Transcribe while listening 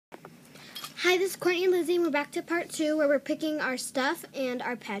Hi, this is Courtney and Lizzie, and we're back to part 2 where we're picking our stuff and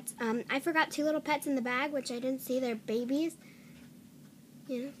our pets. I forgot 2 little pets in the bag, which I didn't see. They're babies.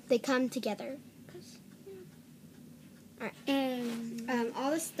 You know, they come together. Alright, and all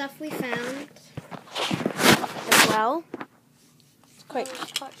the stuff we found as well. It's quite a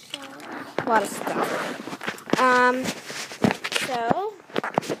lot of stuff.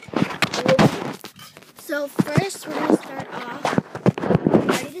 So first we're going to start off. We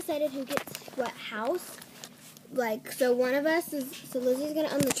already decided who gets what house. So one of us is, Lizzie's going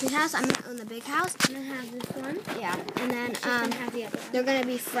to own the tree house. I'm going to own the big house. I'm going to have this one. Yeah. And then have the other one. They're going to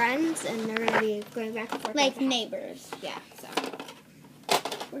be friends, and they're going to be going back and forth. Like neighbors. Yeah, so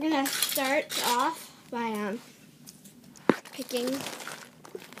we're going to start off by picking.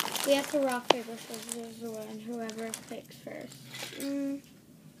 We have to rock, paper, scissors, and whoever picks first. You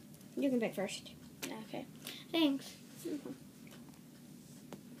can pick first. Okay. Thanks.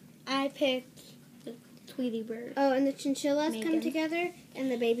 I picked the Tweety Bird. Oh, and the chinchillas Megan. come together,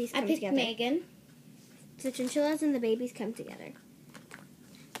 and the babies come together. I picked Megan. The chinchillas and the babies come together.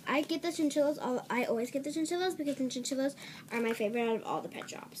 I get the chinchillas. I always get the chinchillas because the chinchillas are my favorite out of all the pet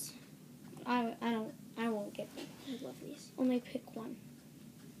shops. I won't get them. I love these. Only pick one.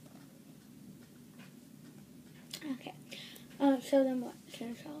 Okay. Show them what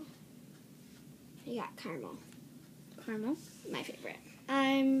chinchilla. You got caramel. Caramel. My favorite.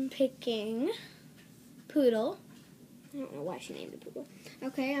 I'm picking Poodle. I don't know why she named it Poodle.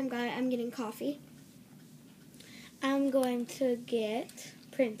 Okay, I'm getting coffee. I'm going to get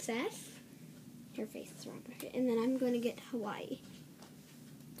Princess. Her face is wrong. And then I'm going to get Hawaii.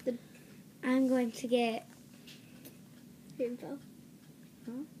 I'm going to get Rainbow.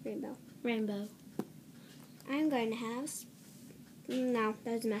 Huh? Rainbow. I'm going to have... No,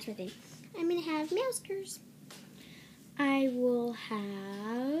 that doesn't match my thing. I'm going to have Mousekers. I will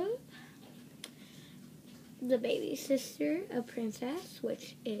have the baby sister of Princess,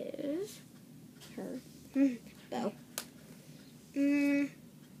 which is her. Bo. I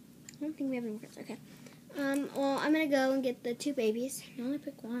don't think we have any more cards. Okay. Well, I'm going to go and get the 2 babies. You only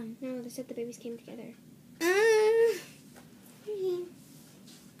pick one. No, they said the babies came together.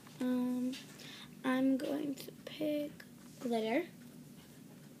 I'm going to pick Glitter.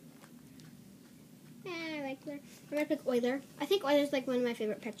 I like Glitter. I'm going to pick Euler. I think Euler's like one of my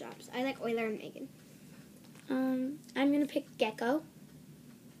favorite pet shops. I like Euler and Megan. I'm going to pick Gecko.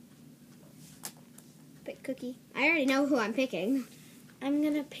 Pick Cookie. I already know who I'm picking. I'm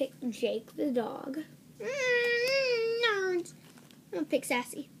going to pick Jake the dog. Nerds. I'm going to pick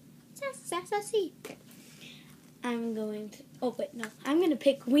Sassy. Sassy. Okay. I'm going to... Oh, wait, no. I'm going to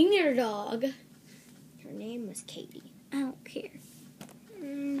pick Wiener Dog. Her name was Katie. I don't care.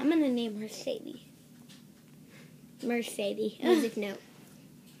 I'm going to name her Sadie. Mercedes. Music note.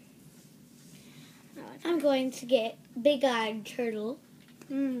 I'm going to get Big-Eyed Turtle.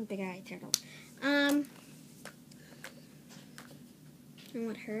 Big-Eyed Turtle. I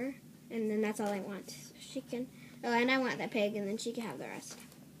want her, and then that's all I want. She can... Oh, and I want that pig, and then she can have the rest.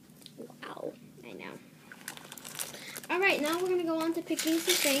 Wow. I know. Alright, now we're going to go on to picking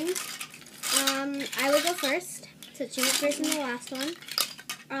some things. I will go first, since she went first in the last one.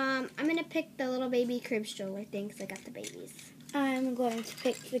 I'm going to pick the little baby crib stroller thing, because I got the babies. I'm going to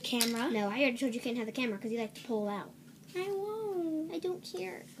pick the camera. No, I already told you can't have the camera, because you like to pull it out. I won't. I don't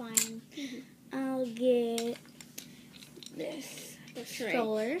care. Fine. I'll get this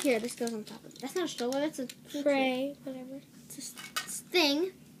stroller. Here, this goes on top of it. That's not a stroller, that's a tray, whatever. It's this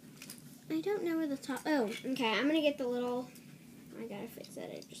thing. I don't know where the top... Oh, okay, I'm going to get the little... I gotta fix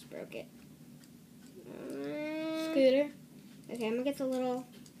that, I just broke it. Scooter. Okay, I'm going to get the little...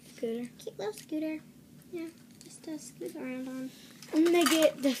 Scooter. Cute little scooter. Yeah, just to scoot around on. I'm going to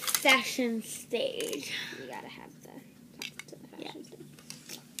get the fashion stage. You gotta have the top to the fashion stage.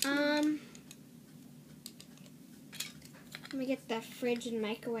 I'm going to get the fridge and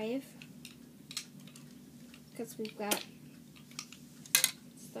microwave. Because we've got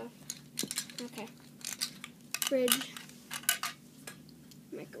stuff. Okay. Fridge.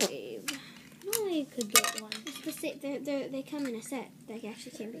 Microwave. I only could get one. They come in a set. They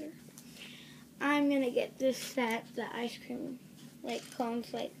actually came together. I'm going to get this set, the ice cream,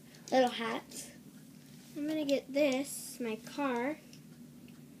 cones, little hats. I'm going to get this, my car.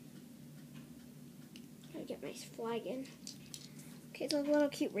 Gotta get my flagon. Okay, it's a little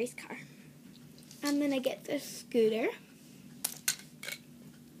cute race car. I'm going to get this scooter.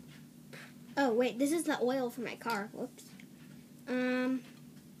 Oh, wait, this is the oil for my car. Whoops.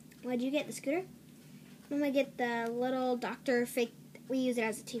 What'd you get, the scooter? I'm going to get the little Dr. Fake. We use it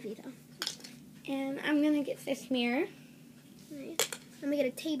as a TV, though. And I'm going to get this mirror. Nice. I'm going to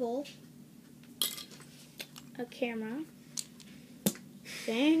get a table. a camera.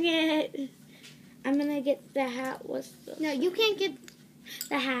 Dang it. I'm going to get the hat. What's the... No, you can't get...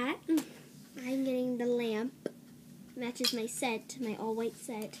 The hat. I'm getting the lamp. Matches my set, my all-white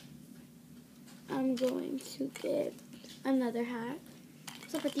set. I'm going to get another hat.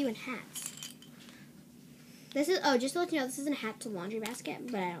 What's up with you and hats? This is... Oh, just to let you know, this isn't a hat to laundry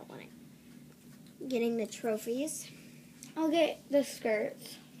basket, but I don't want it. Getting the trophies. I'll get the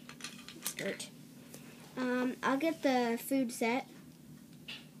skirts. Skirt. I'll get the food set.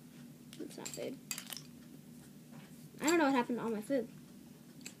 It's not food. I don't know what happened to all my food.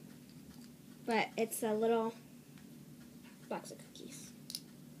 But it's a little box of cookies.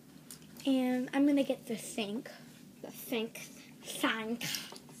 And I'm going to get the sink. The sink. Sink.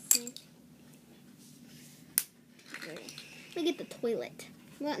 Let me get the toilet.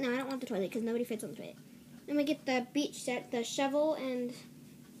 Well, no, I don't want the toilet because nobody fits on the toilet. I'm going to get the beach set, the shovel, and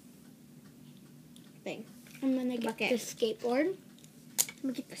thing. I'm going to get Bucket. the skateboard. I'm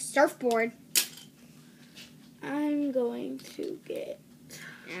going to get the surfboard. I'm going to get...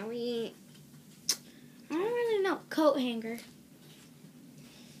 Owie. I don't really know. Coat hanger.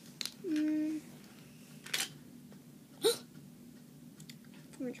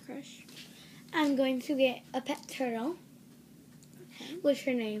 Orange Crush. I'm going to get a pet turtle. Okay. Which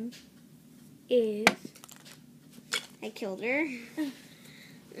her name is... I killed her.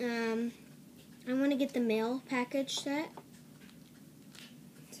 I want to get the mail package set.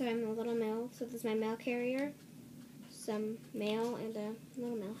 So I'm a little mail. So this is my mail carrier. Some mail and a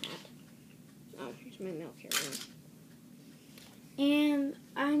little mail hat. Oh, here's my mail carrier. And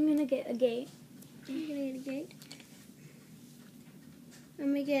I'm going to get a gate. I'm going to get a gate.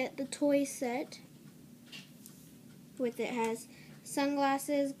 I'm going to get the toy set. With it has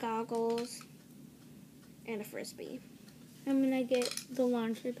sunglasses, goggles, and a frisbee. I'm going to get the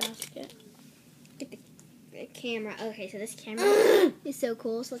laundry basket. Get the camera. Okay, so this camera is so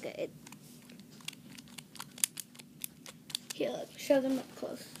cool. So look at it. Here, look. Show them up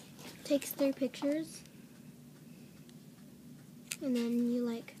close. Takes 3 pictures. And then you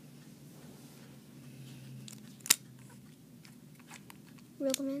like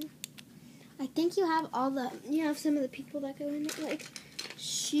reel them in. I think you have some of the people that go in it. Like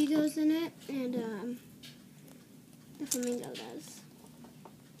she goes in it and the flamingo does.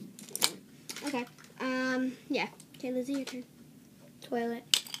 Okay. Yeah. Okay, Lizzie, your turn.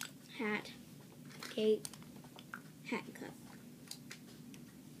 Toilet. Hat. Gate. Hat and cup.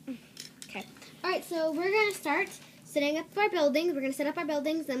 Okay. Alright, so we're gonna start setting up our buildings. We're gonna set up our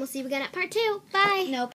buildings, then we'll see you again at part 2. Bye! Nope.